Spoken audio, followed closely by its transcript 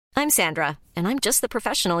I'm Sandra, and I'm just the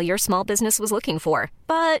professional your small business was looking for.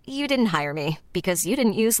 But you didn't hire me because you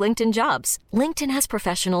didn't use LinkedIn Jobs. LinkedIn has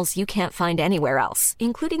professionals you can't find anywhere else,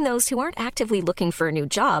 including those who aren't actively looking for a new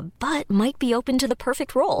job, but might be open to the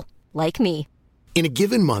perfect role, like me. In a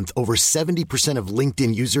given month, over 70% of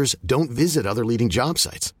LinkedIn users don't visit other leading job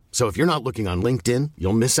sites. So if you're not looking on LinkedIn,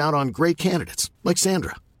 you'll miss out on great candidates like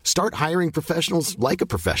Sandra. Start hiring professionals like a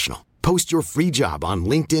professional. Post your free job on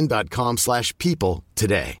linkedin.com/people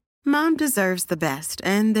today. Mom deserves the best,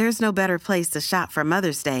 and there's no better place to shop for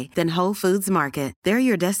Mother's Day than Whole Foods Market. They're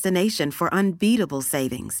your destination for unbeatable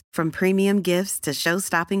savings, from premium gifts to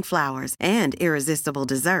show-stopping flowers and irresistible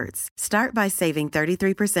desserts. Start by saving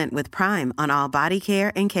 33% with Prime on all body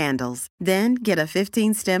care and candles. Then get a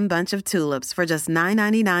 15-stem bunch of tulips for just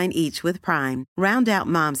 $9.99 each with Prime. Round out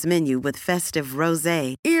Mom's menu with festive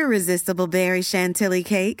rosé, irresistible berry chantilly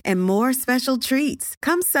cake, and more special treats.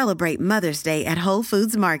 Come celebrate Mother's Day at Whole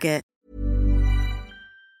Foods Market.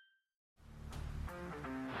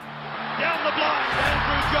 Down the blind,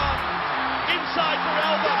 Andrew John. Inside for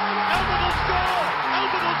Albert. Albert will score.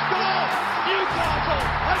 Albert will score. Newcastle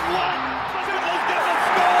have won. Fiddler's going to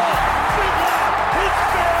score. Fiddler, it's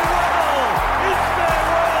farewell. It's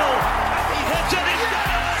farewell. And he hits it. He's got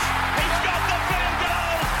it. He's got the field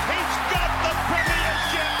goal. He's got the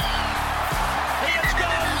premiership. He has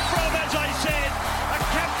gone from, as I said, a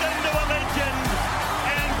captain to a legend.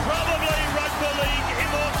 And probably rugby league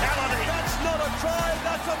immortality. That's not a try.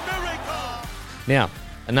 That's a miracle. Now,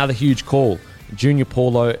 another huge call. Junior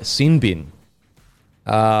Paulo sin bin.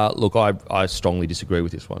 Look, I strongly disagree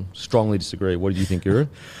with this one. Strongly disagree. What did you think, Guru?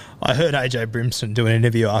 I heard AJ Brimson do an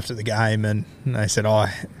interview after the game, and they said,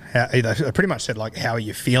 they pretty much said, like, how are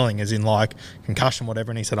you feeling, as in, like, concussion,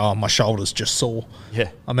 whatever, and he said, my shoulder's just sore. Yeah.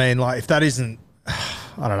 I mean, like, if that isn't,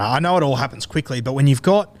 I don't know. I know it all happens quickly, but when you've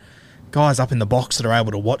got guys up in the box that are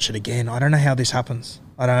able to watch it again, I don't know how this happens.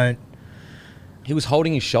 He was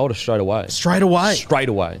holding his shoulder straight away. Straight away? Straight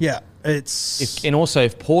away. Yeah. And also,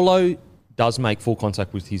 if Paulo does make full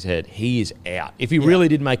contact with his head, he is out. If he really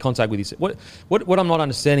did make contact with his head. What I'm not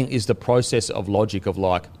understanding is the process of logic of,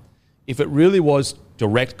 like, if it really was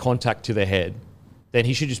direct contact to the head, then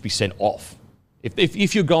he should just be sent off.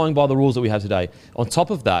 If you're going by the rules that we have today. On top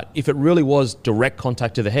of that, if it really was direct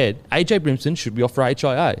contact to the head, AJ Brimson should be off for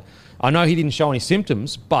HIA. I know he didn't show any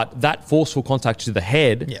symptoms, but that forceful contact to the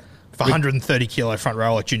head... Yeah. If 130 kilo front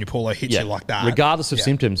row like Junior Paulo hits you like that. Regardless of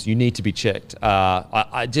symptoms, you need to be checked.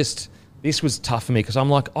 This was tough for me because I'm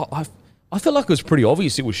like, I felt like it was pretty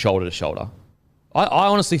obvious it was shoulder to shoulder. I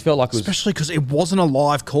honestly felt like it was... Especially because it wasn't a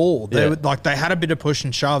live call. They had a bit of push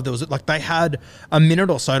and shove. There was they had a minute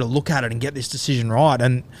or so to look at it and get this decision right.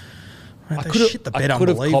 And I could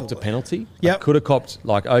have copped a penalty. Yeah, I could have copped,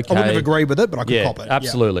 like, okay. I wouldn't have agreed with it, but I could cop it.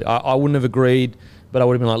 Absolutely. Yeah. I wouldn't have agreed, but I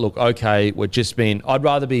would have been like, look, okay, I'd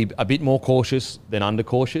rather be a bit more cautious than under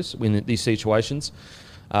cautious in these situations.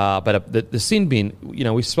 But the sin bin,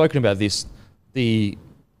 we've spoken about this,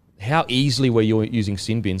 how easily we're using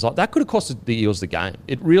sin bins. Like, that could have costed the Eels the game.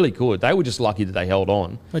 It really could. They were just lucky that they held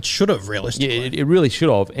on. It should have, realistically. Yeah, it really should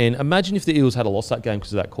have. And imagine if the Eels had lost that game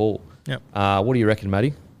because of that call. Yep. What do you reckon,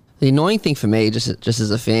 Matty? The annoying thing for me, just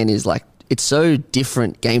as a fan, is, like, it's so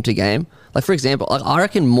different game to game. Like, for example, I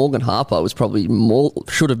reckon Morgan Harper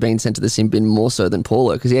should have been sent to the sin bin more so than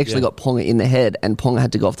Paulo, because he actually got Ponga in the head and Ponga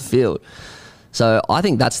had to go off the field. So I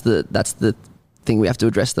think that's the thing we have to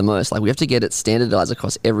address the most. Like, we have to get it standardised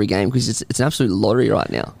across every game, because it's an absolute lottery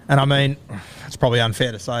right now. And I mean, it's probably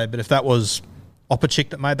unfair to say, but if that was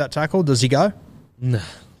Opachik that made that tackle, does he go? No.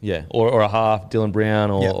 Yeah, or a half, Dylan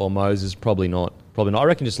Brown or Moses, probably not. Probably not. I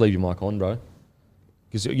reckon just leave your mic on, bro.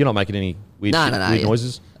 Because you're not making any weird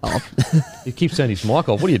noises. Oh. He keeps turning his mic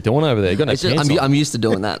off. What are you doing over there? You got no pants on. I'm used to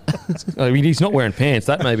doing that. I mean, he's not wearing pants.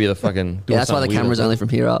 That may be the fucking... Yeah, that's why the camera's only from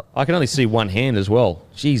here up. I can only see one hand as well.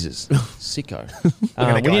 Jesus. Sicko.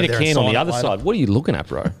 We need a can on the other side. What are you looking at,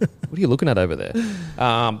 bro? What are you looking at over there?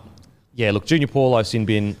 Look, Junior Paulo, sin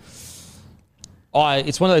bin.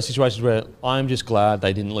 It's one of those situations where I'm just glad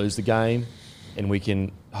they didn't lose the game, and we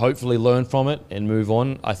can hopefully learn from it and move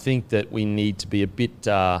on. I think that we need to be a bit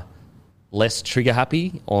less trigger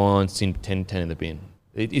happy on sin 10 in the bin.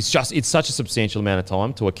 It's such a substantial amount of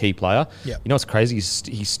time to a key player. Yep. You know what's crazy?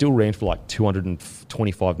 He still ran for like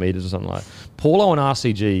 225 metres or something like that. Paulo and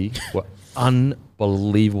RCG were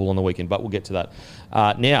unbelievable on the weekend, but we'll get to that.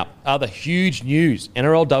 Now, other huge news.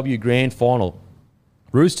 NRLW Grand Final.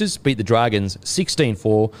 Roosters beat the Dragons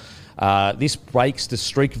 16-4. This breaks the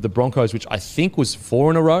streak of the Broncos, which I think was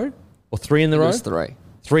 4 in a row or 3 in a row. It was 3.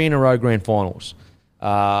 3 in a row Grand Finals.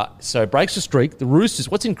 So it breaks the streak. The Roosters,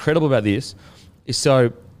 what's incredible about this is,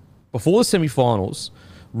 so before the semi-finals,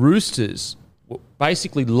 Roosters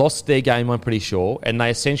basically lost their game, I'm pretty sure, and they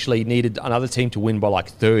essentially needed another team to win by like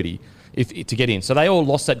 30 to get in. So they all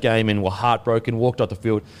lost that game and were heartbroken, walked off the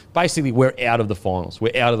field. Basically, we're out of the finals.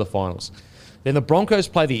 Then the Broncos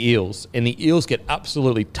play the Eels, and the Eels get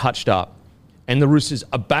absolutely touched up, and the Roosters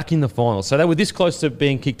are back in the finals. So they were this close to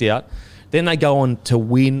being kicked out. Then they go on to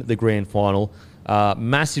win the grand final.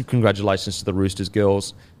 Massive congratulations to the Roosters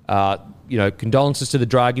girls. Condolences to the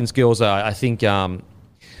Dragons girls. I think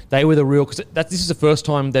they were the real... Because this is the first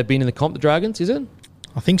time they've been in the comp, the Dragons, is it?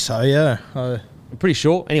 I think so, yeah. I'm pretty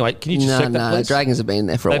sure. Anyway, can you just check that, please? The Dragons have been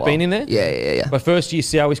there for a while. They've been in there? Yeah. But first year,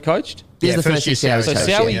 Siawi's coached? This is the first year Siawi's So coached.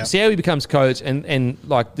 Siawi becomes coach, and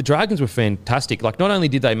like the Dragons were fantastic. Like not only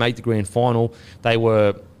did they make the grand final, they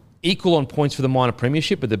were equal on points for the minor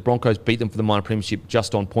premiership, but the Broncos beat them for the minor premiership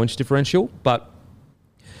just on points differential. But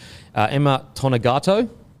Emma Tonagato,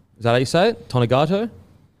 is that how you say it?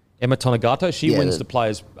 Emma Tonagato, she wins the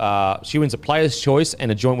players. She wins a players' choice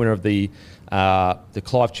and a joint winner of the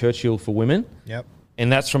Clive Churchill for women. Yep.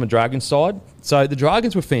 And that's from a Dragons side. So the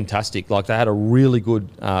Dragons were fantastic. Like they had a really good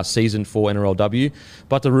season for NRLW.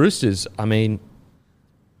 But the Roosters, I mean,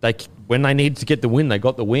 when they needed to get the win, they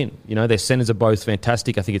got the win. You know, their centres are both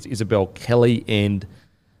fantastic. I think it's Isabel Kelly and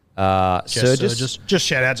Surgis. Just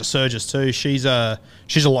shout out to Surgis too. She's a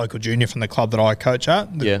local junior from the club that I coach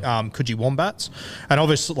at, the Coogee Wombats. And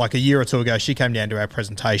obviously, like a year or two ago, she came down to our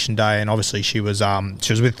presentation day, and obviously she was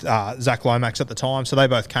with Zach Lomax at the time, so they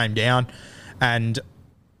both came down, and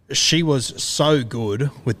she was so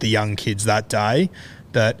good with the young kids that day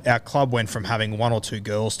that our club went from having one or two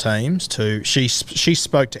girls teams to she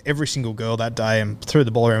spoke to every single girl that day and threw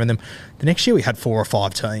the ball around with them. The next year we had 4 or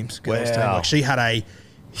 5 teams. Girls team. Like she had a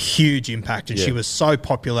huge impact, and she was so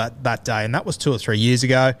popular that day, and that was 2 or 3 years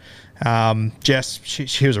ago. Jess,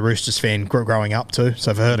 she was a Roosters fan growing up too,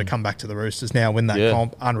 so for her to come back to the Roosters now, win that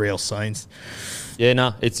comp, unreal scenes. Yeah,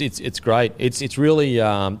 no, it's great. It's really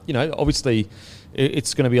obviously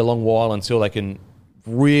it's going to be a long while until they can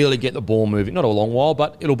really get the ball moving. Not a long while,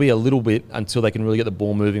 but it'll be a little bit until they can really get the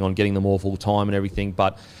ball moving on getting them all full time and everything.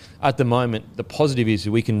 But at the moment, the positive is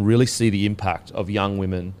we can really see the impact of young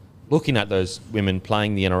women looking at those women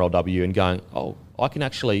playing the NRLW and going, oh, I can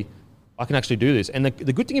actually do this. And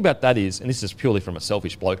the good thing about that is, and this is purely from a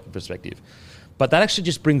selfish bloke perspective, but that actually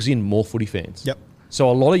just brings in more footy fans. Yep. So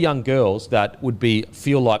a lot of young girls that would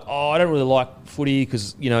feel like, oh, I don't really like footy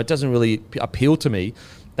because, it doesn't really appeal to me.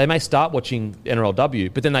 They may start watching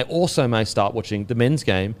NRLW, but then they also may start watching the men's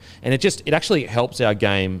game. And it actually helps our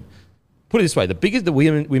game. Put it this way, the bigger the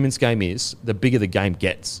women's game is, the bigger the game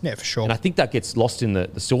gets. Yeah, for sure. And I think that gets lost in the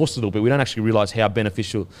sauce a little bit. We don't actually realise how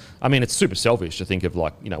beneficial. I mean, it's super selfish to think of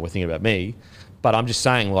we're thinking about me. But I'm just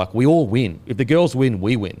saying, we all win. If the girls win,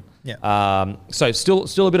 we win. Yeah. So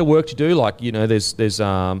still a bit of work to do. There's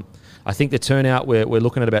I think the turnout we're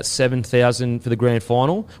looking at about 7,000 for the grand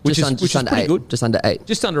final, which is pretty good. Just under 8.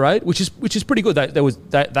 Just under 8, which is pretty good.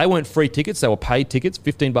 They weren't free tickets; they were paid tickets,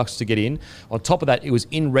 $15 to get in. On top of that, it was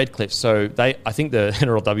in Redcliffe, so I think the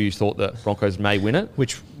NRLW thought that Broncos may win it,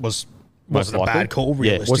 which wasn't a bad call. Realistically,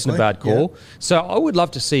 yeah, it wasn't a bad call. Yeah. So I would love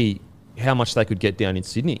to see how much they could get down in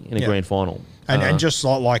Sydney in a grand final. And just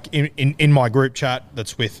like in my group chat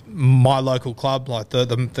that's with my local club, like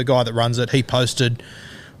the guy that runs it, he posted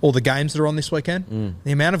all the games that are on this weekend.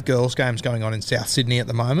 The amount of girls' games going on in South Sydney at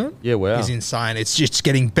the moment is insane. It's just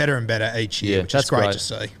getting better and better each year, which is great to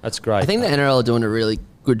see. That's great. I think the NRL are doing a really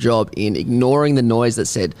good job in ignoring the noise that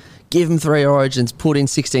said, give them 3 origins, put in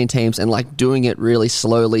 16 teams, and doing it really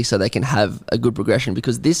slowly so they can have a good progression.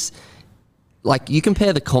 Because this, you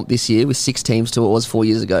compare the comp this year with 6 teams to what it was 4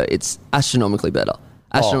 years ago, it's astronomically better.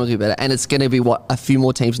 Better, and it's going to be a few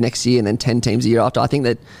more teams next year, and then 10 teams a year after. I think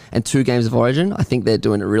that, and 2 games of Origin. I think they're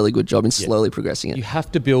doing a really good job in slowly progressing it. You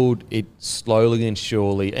have to build it slowly and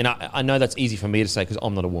surely, and I know that's easy for me to say because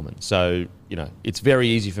I'm not a woman. So it's very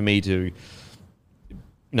easy for me to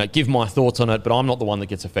give my thoughts on it, but I'm not the one that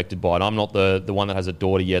gets affected by it. I'm not the one that has a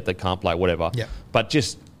daughter yet that can't play, whatever. Yeah. But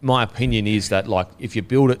just my opinion is that if you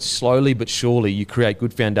build it slowly but surely, you create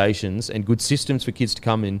good foundations and good systems for kids to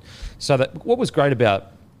come in. So that what was great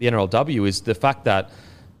about the NRLW is the fact that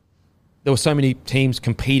there were so many teams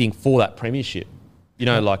competing for that premiership.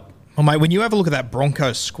 Well, mate, when you have a look at that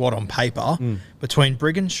Broncos squad on paper, between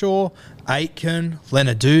Brigginshaw, Aitken,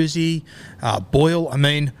 Lenarduzzi, Boyle, I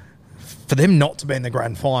mean, for them not to be in the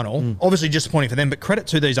grand final, obviously disappointing for them, but credit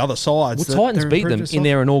to these other sides. Well, Titans beat them in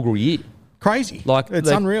their inaugural year. Crazy. It's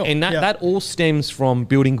unreal. And that all stems from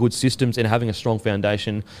building good systems and having a strong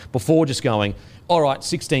foundation before just going, all right,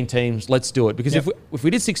 16 teams, let's do it. Because if we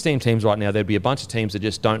did 16 teams right now, there'd be a bunch of teams that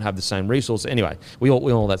just don't have the same resource. Anyway, we all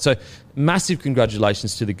know that. So massive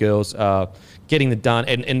congratulations to the girls getting it done.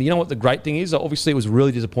 And you know what the great thing is? Obviously, it was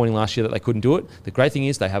really disappointing last year that they couldn't do it. The great thing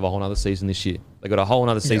is they have a whole other season this year. They got a whole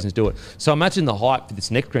other season to do it. So imagine the hype for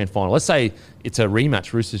this next grand final. Let's say it's a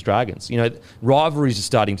rematch, Roosters-Dragons. You know, rivalries are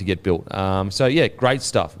starting to get built. So, yeah, great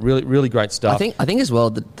stuff. Really, really great stuff. I think as well,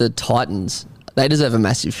 the Titans, they deserve a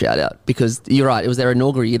massive shout out because you're right, it was their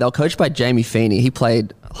inaugural year. They were coached by Jamie Feeney. He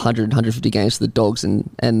played 150 games for the Dogs and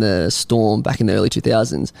the Storm back in the early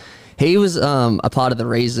 2000s. He was a part of the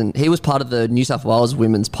reason. He was part of the New South Wales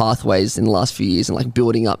women's pathways in the last few years and like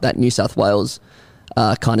building up that New South Wales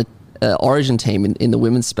kind of origin team in the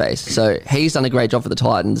women's space. So he's done a great job for the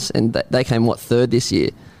Titans, and they came third this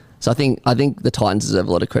year. So I think the Titans deserve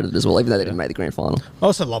a lot of credit as well, even though they didn't make the grand final. I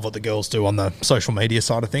also love what the girls do on the social media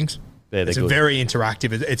side of things. Yeah, it's very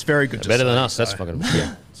interactive. It's very good. They're better than us. So. That's fucking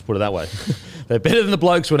let's put it that way. They're better than the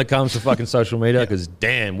blokes when it comes to fucking social media because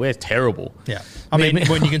damn, we're terrible. Yeah, I mean,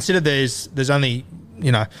 when you consider there's only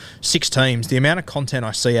 6 teams, the amount of content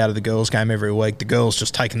I see out of the girls' game every week, the girls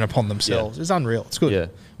just taking it upon themselves is unreal. It's good. Yeah.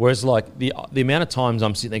 Whereas like the amount of times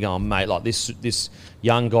I'm sitting there going, mate, like this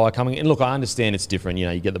young guy coming in. Look, I understand it's different. You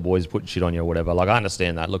know, you get the boys putting shit on you or whatever. Like I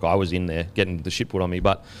understand that. Look, I was in there getting the shit put on me,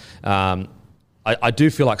 but I do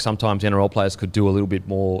feel like sometimes NRL players could do a little bit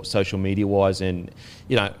more social media wise. And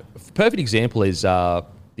perfect example is the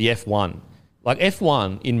F1. Like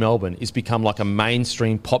F1 in Melbourne has become like a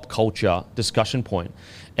mainstream pop culture discussion point.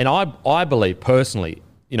 And I believe personally,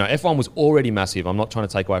 F1 was already massive. I'm not trying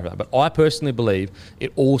to take away from that. But I personally believe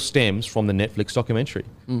it all stems from the Netflix documentary.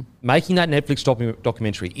 Making that Netflix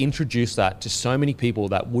documentary introduced that to so many people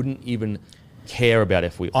that wouldn't even care about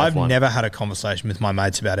F1. I've never had a conversation with my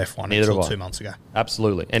mates about F1 until 2 months ago.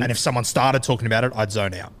 Absolutely. And if someone started talking about it, I'd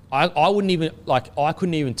zone out. I wouldn't even, I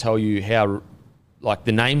couldn't even tell you how,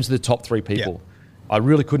 the names of the top 3 people. Yeah. I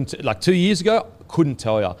really couldn't. 2 years ago, couldn't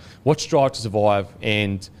tell you. Watched Drive to Survive,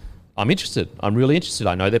 and I'm interested. I'm really interested.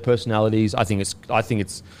 I know their personalities. I think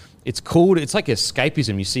it's cool. It's like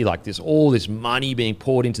escapism. You see all this money being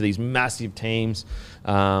poured into these massive teams,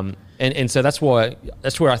 and so that's where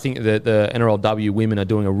I think the NRLW women are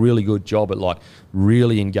doing a really good job at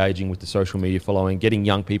really engaging with the social media following, getting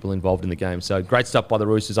young people involved in the game. So great stuff by the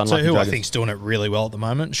Roosters. So who I think's doing it really well at the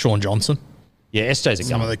moment, Shaun Johnson. Yeah, SJ's a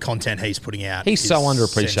some of the content he's putting out. He's so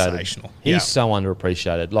underappreciated. Sensational. He's so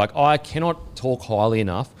underappreciated. I cannot talk highly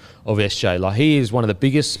enough of SJ. He is one of the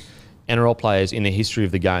biggest NRL players in the history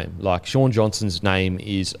of the game. Shaun Johnson's name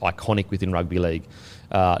is iconic within rugby league.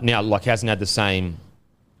 Now, hasn't had the same,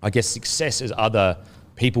 I guess, success as other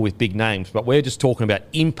people with big names, but we're just talking about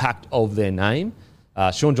impact of their name.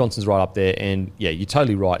 Shaun Johnson's right up there, and yeah, you're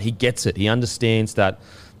totally right. He gets it. He understands that.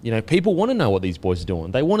 People want to know what these boys are doing.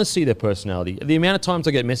 They want to see their personality. The amount of times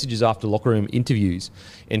I get messages after locker room interviews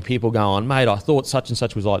and people go on, mate, I thought such and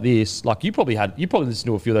such was like this. You probably listened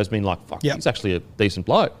to a few of those being like, fuck, He's actually a decent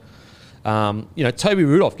bloke. Toby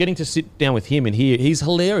Rudolph, getting to sit down with him and he's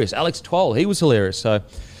hilarious. Alex Twal, he was hilarious. So,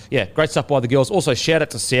 yeah, great stuff by the girls. Also, shout out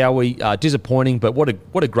to Sowie. Disappointing, but what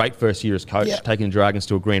a great first year as coach, taking the Dragons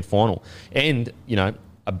to a grand final. And,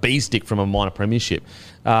 a B-stick from a minor premiership.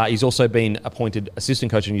 He's also been appointed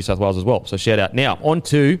assistant coach in New South Wales as well. So shout out. Now, on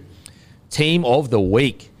to Team of the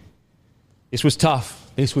Week. This was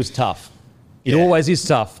tough. It always is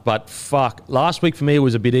tough, but fuck. Last week for me it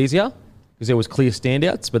was a bit easier because there was clear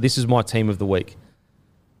standouts, but this is my Team of the Week.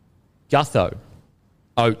 Gutho,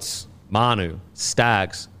 Oates, Manu,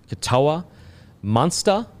 Staggs, Katoa,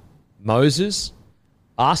 Munster, Moses,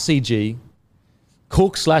 RCG,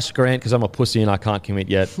 Cook/Grant, because I'm a pussy and I can't commit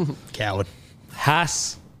yet. Coward.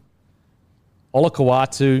 Haas,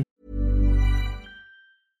 Olakau'atu.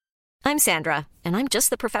 I'm Sandra, and I'm just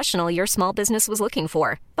the professional your small business was looking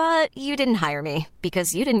for. But you didn't hire me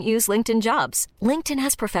because you didn't use LinkedIn Jobs. LinkedIn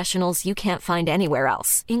has professionals you can't find anywhere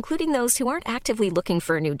else, including those who aren't actively looking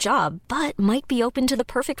for a new job, but might be open to the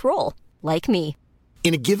perfect role, like me.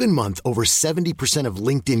 In a given month, over 70% of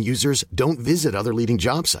LinkedIn users don't visit other leading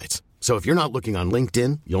job sites. So if you're not looking on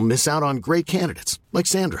LinkedIn, you'll miss out on great candidates like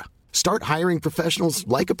Sandra. Start hiring professionals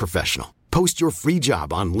like a professional. Post your free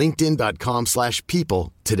job on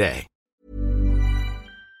linkedin.com/people today.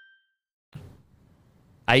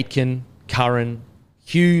 Aitken, Curran,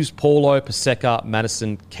 Hughes, Paulo, Paseka,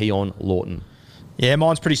 Madison, Keon, Lawton. Yeah,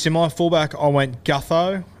 mine's pretty similar. Fullback, I went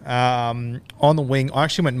Gutho. On the wing, I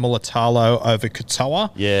actually went Mulatalo over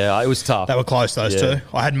Katoa. Yeah, it was tough. They were close, those two.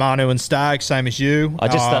 I had Manu and Stagg, same as you.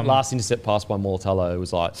 That last intercept pass by Mulatalo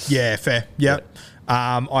was like... Yeah, fair. Yep.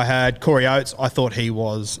 I had Corey Oates. I thought he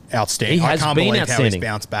was outstanding. I can't believe how he's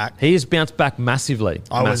bounced back. He has bounced back massively.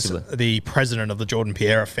 I was the president of the Jordan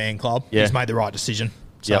Piera fan club. Yeah. He's made the right decision.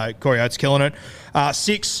 So Corey Oates killing it.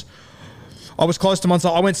 6, I was close to Munster.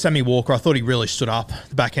 I went Sammy Walker. I thought he really stood up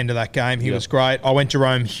the back end of that game. He was great. I went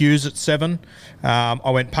Jerome Hughes at 7.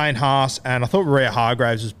 I went Payne Haas, and I thought Rhea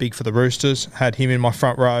Hargraves was big for the Roosters. Had him in my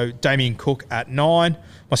front row. Damien Cook at 9.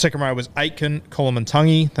 My second row was Aitken,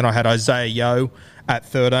 Colomantungi. Then I had Isaiah Yeo at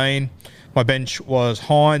 13. My bench was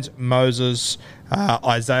Hines, Moses,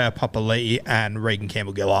 Isaiah Papali'i, and Regan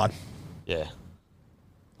Campbell-Gillard. Yeah.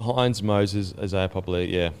 Hines, Moses, Isaiah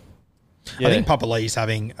Papali'i, I think Papali'i's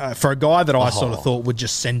having, for a guy that I sort of thought would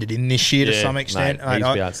just send it in this year to some extent,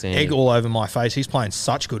 mate, egg all over my face. He's playing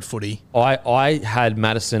such good footy. I had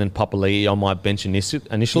Madison and Papali'i on my bench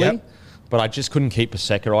initially, but I just couldn't keep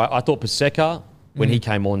Paseka. I thought Paseka, when he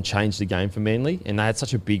came on, changed the game for Manly, and they had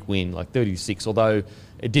such a big win, like 36, although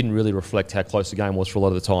it didn't really reflect how close the game was for a lot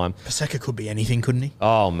of the time. Paseka could be anything, couldn't he?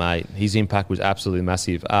 Oh, mate, his impact was absolutely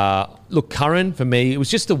massive. Look, Curran, for me, it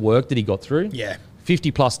was just the work that he got through. Yeah.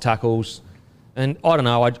 50-plus tackles, and I don't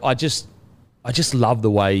know, I just love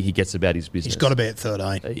the way he gets about his business. He's got to be at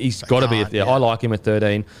 13. He's got to be at 13. I like him at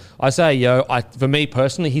 13. I say, for me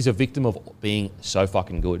personally, he's a victim of being so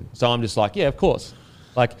fucking good. So I'm just like, yeah, of course.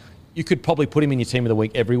 Like, you could probably put him in your team of the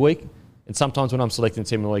week every week. And sometimes when I'm selecting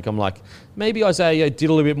team of the week, I'm like, maybe Isaiah did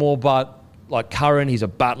a little bit more, but like Curran, he's a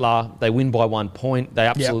battler. They win by 1 point. They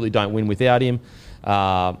absolutely don't win without him.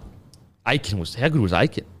 Aiken how good was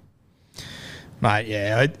Aiken?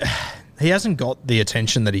 Mate, he hasn't got the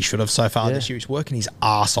attention that he should have so far this year. He's working his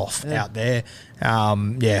ass off out there.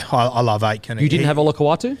 I love Aitken. You didn't have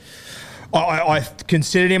Olakau'atu? I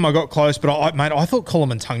considered him. I got close, but I thought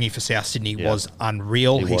Colomantungi for South Sydney was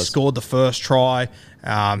unreal. He scored the first try.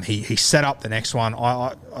 He set up the next one.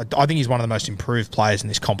 I think he's one of the most improved players in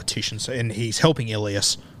this competition, and he's helping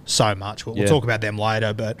Ilias so much. We'll talk about them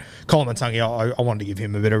later, but Colomantungi, I wanted to give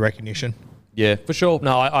him a bit of recognition. Yeah, for sure.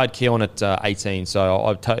 No, I had Keon at 18,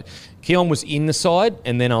 so Keon was in the side,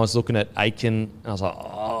 and then I was looking at Aiken, and I was like,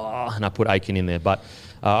 and I put Aiken in there, but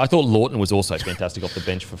I thought Lawton was also fantastic off the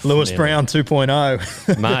bench for Lewis Brown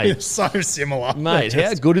 2.0. Mate. So similar. Mate,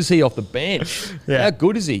 how good is he off the bench? How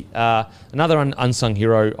good is he? Another unsung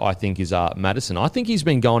hero, I think, is Madison. I think he's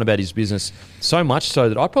been going about his business so much so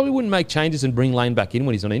that I probably wouldn't make changes and bring Lane back in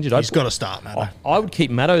when he's not injured. He's got to start, Maddo. I would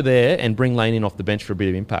keep Maddo there and bring Lane in off the bench for a bit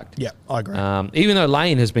of impact. Yeah, I agree. Even though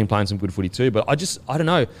Lane has been playing some good footy too, but I don't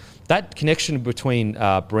know. That connection between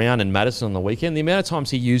Brown and Madison on the weekend, the amount of times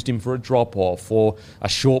he used him for a drop-off or a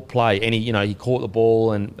short play, and he caught the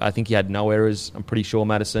ball, and I think he had no errors, I'm pretty sure,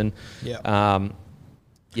 Madison. Yeah.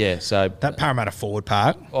 So that Parramatta forward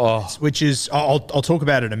pack, which is I'll talk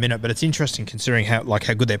about it in a minute, but it's interesting considering how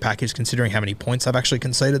good their pack is, considering how many points they've actually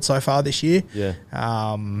conceded so far this year. Yeah.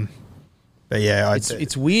 But yeah,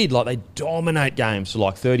 it's weird. Like, they dominate games for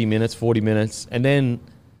like 30 minutes, 40 minutes, and then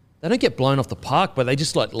they don't get blown off the park, but they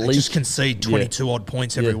just leak. They just concede 22 odd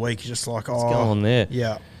points every week. You're just like, what's going on there?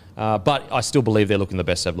 Yeah. But I still believe they're looking the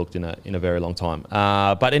best they've looked in a very long time.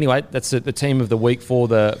 But anyway, that's the team of the week for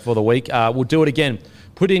the week. We'll do it again.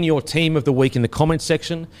 Put in your team of the week in the comments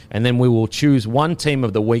section, and then we will choose one team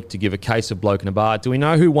of the week to give a case of bloke in a bar. Do we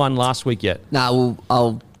know who won last week yet? No,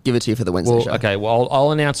 I'll give it to you for the Wednesday show. Okay, well,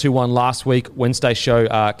 I'll announce who won last week, Wednesday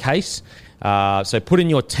show case. So put in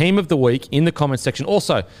your team of the week in the comments section.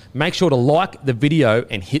 Also, make sure to like the video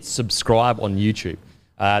and hit subscribe on YouTube.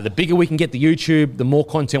 The bigger we can get the YouTube, the more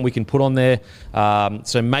content we can put on there.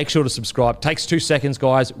 So make sure to subscribe. Takes 2 seconds,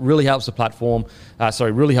 guys. Really helps the platform.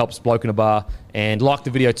 Really helps Bloke in a Bar. And like the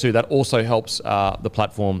video too. That also helps the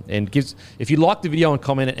platform. And if you like the video and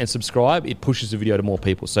comment and subscribe, it pushes the video to more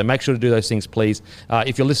people. So make sure to do those things, please.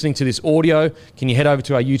 If you're listening to this audio, can you head over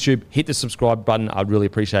to our YouTube, hit the subscribe button? I'd really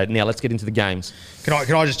appreciate it. Now let's get into the games. Can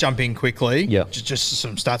I just jump in quickly? Yeah. Just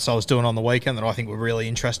some stats I was doing on the weekend that I think were really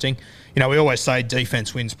interesting. We always say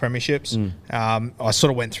defense wins premierships. I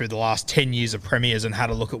sort of went through the last 10 years of premiers and had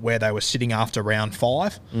a look at where they were sitting after round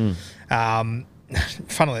 5.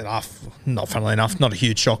 Funnily enough, not a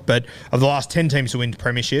huge shock, but of the last 10 teams to win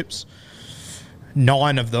premierships,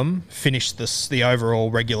 9 of them finished the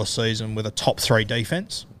overall regular season with a top 3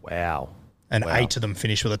 defense. Wow. And 8 of them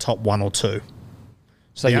finished with a top 1 or 2.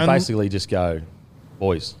 So you basically just go,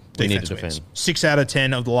 boys, We need defense to wins. defend. 6 out of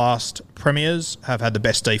 10 of the last premiers have had the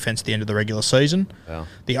best defense at the end of the regular season. Wow.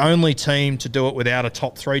 The only team to do it without a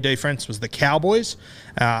top 3 defense was the Cowboys,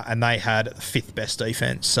 and they had the 5th best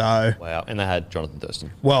defense. So, Wow. And they had Jonathan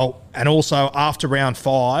Thurston. well, and also after round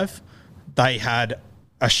 5, they had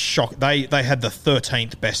a shock. They had the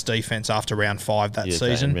 13th best defense after round 5 that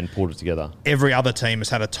season. And pulled it together. Every other team has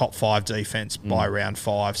had a top 5 defense by round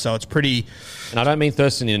 5. So it's pretty... And I don't mean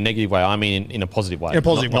Thurston in a negative way. I mean in a positive way. In a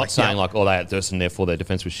positive way, Not saying yeah. like, oh, they had Thurston, therefore their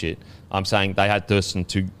defense was shit. I'm saying they had Thurston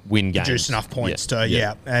to win games. Produce enough points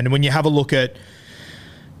to. And when you have a look at...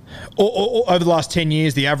 over the last 10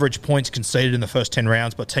 years, the average points conceded in the first 10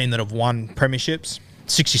 rounds by a team that have won premierships,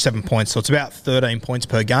 67 points. So it's about 13 points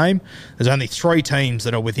per game. There's only 3 teams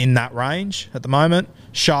that are within that range at the moment.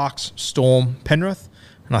 Sharks, Storm, Penrith.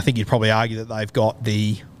 And I think you'd probably argue that they've got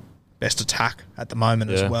the best attack at the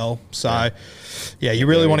moment as well. So, you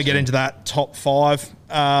really want to get into that top 5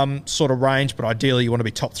 sort of range, but ideally you want to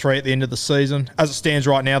be top 3 at the end of the season. As it stands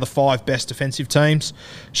right now, the 5 best defensive teams,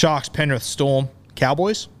 Sharks, Penrith, Storm,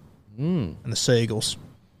 Cowboys, and the Seagulls.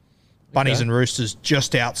 Bunnies and Roosters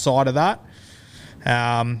just outside of that.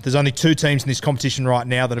 There's only 2 teams in this competition right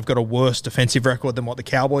now that have got a worse defensive record than what the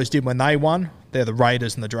Cowboys did when they won. They're the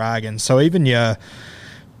Raiders and the Dragons. So even your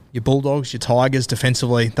Bulldogs, your Tigers,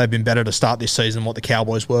 defensively, they've been better to start this season than what the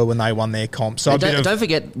Cowboys were when they won their comp. So don't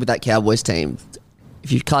forget with that Cowboys team,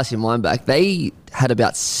 if you cast your mind back, they had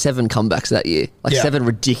about 7 comebacks that year, 7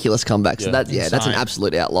 ridiculous comebacks. Yeah. So that's an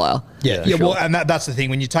absolute outlier. Well, and that's the thing.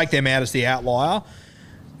 When you take them out as the outlier,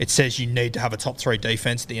 it says you need to have a top 3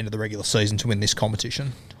 defense at the end of the regular season to win this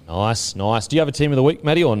competition. Nice. Do you have a team of the week,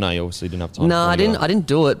 Matty, or no? You obviously didn't have time. No, I didn't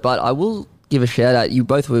do it, but I will give a shout out. You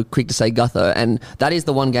both were quick to say Gutho, and that is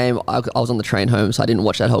the one game I was on the train home, so I didn't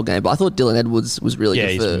watch that whole game. But I thought Dylan Edwards was really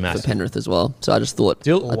good for Penrith as well. So I just thought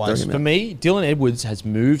for me, Dylan Edwards has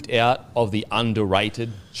moved out of the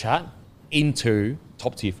underrated chat into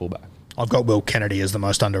top tier fullback. I've got Will Kennedy as the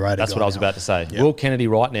most underrated. That's what I was about to say. Yep. Will Kennedy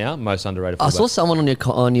right now, most underrated fullback. I saw someone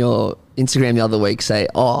on your Instagram the other week say,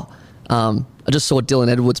 I just saw Dylan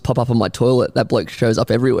Edwards pop up on my toilet. That bloke shows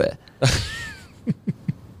up everywhere.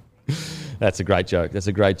 That's a great joke. I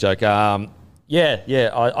think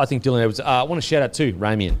Dylan Edwards. I want to shout out too,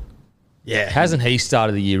 Ramian. Yeah. Hasn't he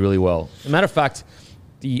started the year really well? As a matter of fact,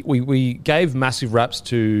 we gave massive raps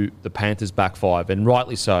to the Panthers back 5, and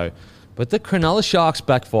rightly so. But the Cronulla Sharks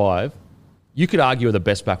back 5, you could argue are the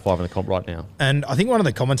best back 5 in the comp right now. And I think one of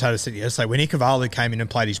the commentators said yesterday, when Ikuvalu came in and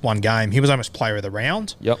played his one game, he was almost player of the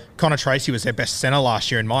round. Yep. Connor Tracy was their best centre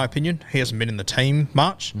last year, in my opinion. He hasn't been in the team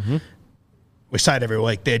much. Mm-hmm. We say it every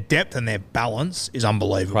week. Their depth and their balance is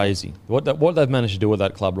unbelievable. Crazy. What they've managed to do with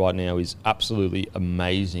that club right now is absolutely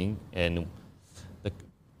amazing, and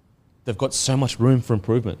they've got so much room for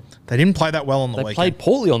improvement. They didn't play that well on the weekend. They played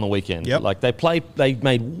poorly on the weekend. Yep. They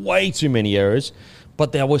made way too many errors,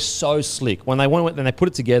 but they were so slick. When they went and they put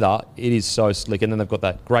it together, it is so slick. And then they've got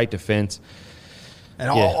that great defence. And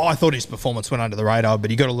I thought his performance went under the radar, but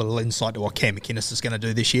he got a little insight to what Cam McInnes is going to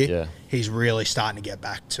do this year. Yeah. He's really starting to get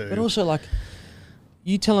back to... But also,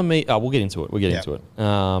 you telling me... Oh, we'll get into it. Into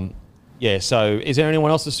it. So is there anyone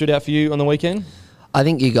else that stood out for you on the weekend? I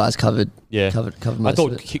think you guys covered most of it. I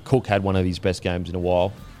thought Cook had one of his best games in a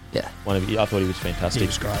while. Yeah. I thought he was fantastic. He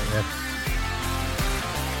was great, yeah.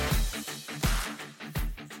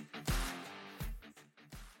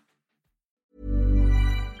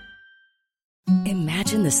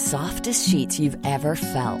 Imagine the softest sheets you've ever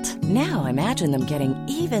felt. Now imagine them getting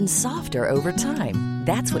even softer over time.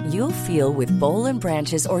 That's what you'll feel with Boll &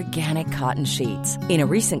 Branch's organic cotton sheets. In a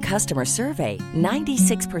recent customer survey,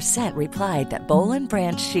 96% replied that Boll &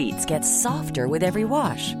 Branch sheets get softer with every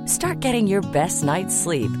wash. Start getting your best night's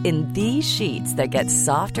sleep in these sheets that get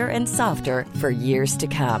softer and softer for years to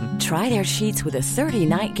come. Try their sheets with a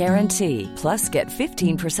 30-night guarantee. Plus, get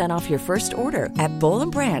 15% off your first order at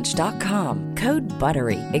bollandbranch.com. Code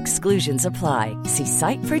BUTTERY. Exclusions apply. See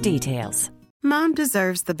site for details. Mom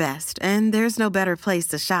deserves the best, and there's no better place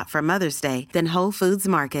to shop for Mother's Day than Whole Foods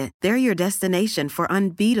Market. They're your destination for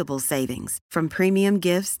unbeatable savings, from premium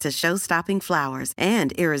gifts to show-stopping flowers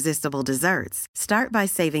and irresistible desserts. Start by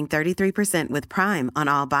saving 33% with Prime on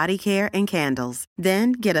all body care and candles.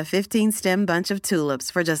 Then get a 15-stem bunch of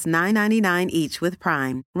tulips for just $9.99 each with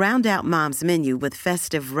Prime. Round out Mom's menu with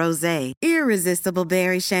festive rosé, irresistible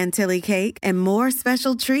berry chantilly cake, and more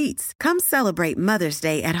special treats. Come celebrate Mother's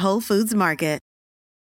Day at Whole Foods Market.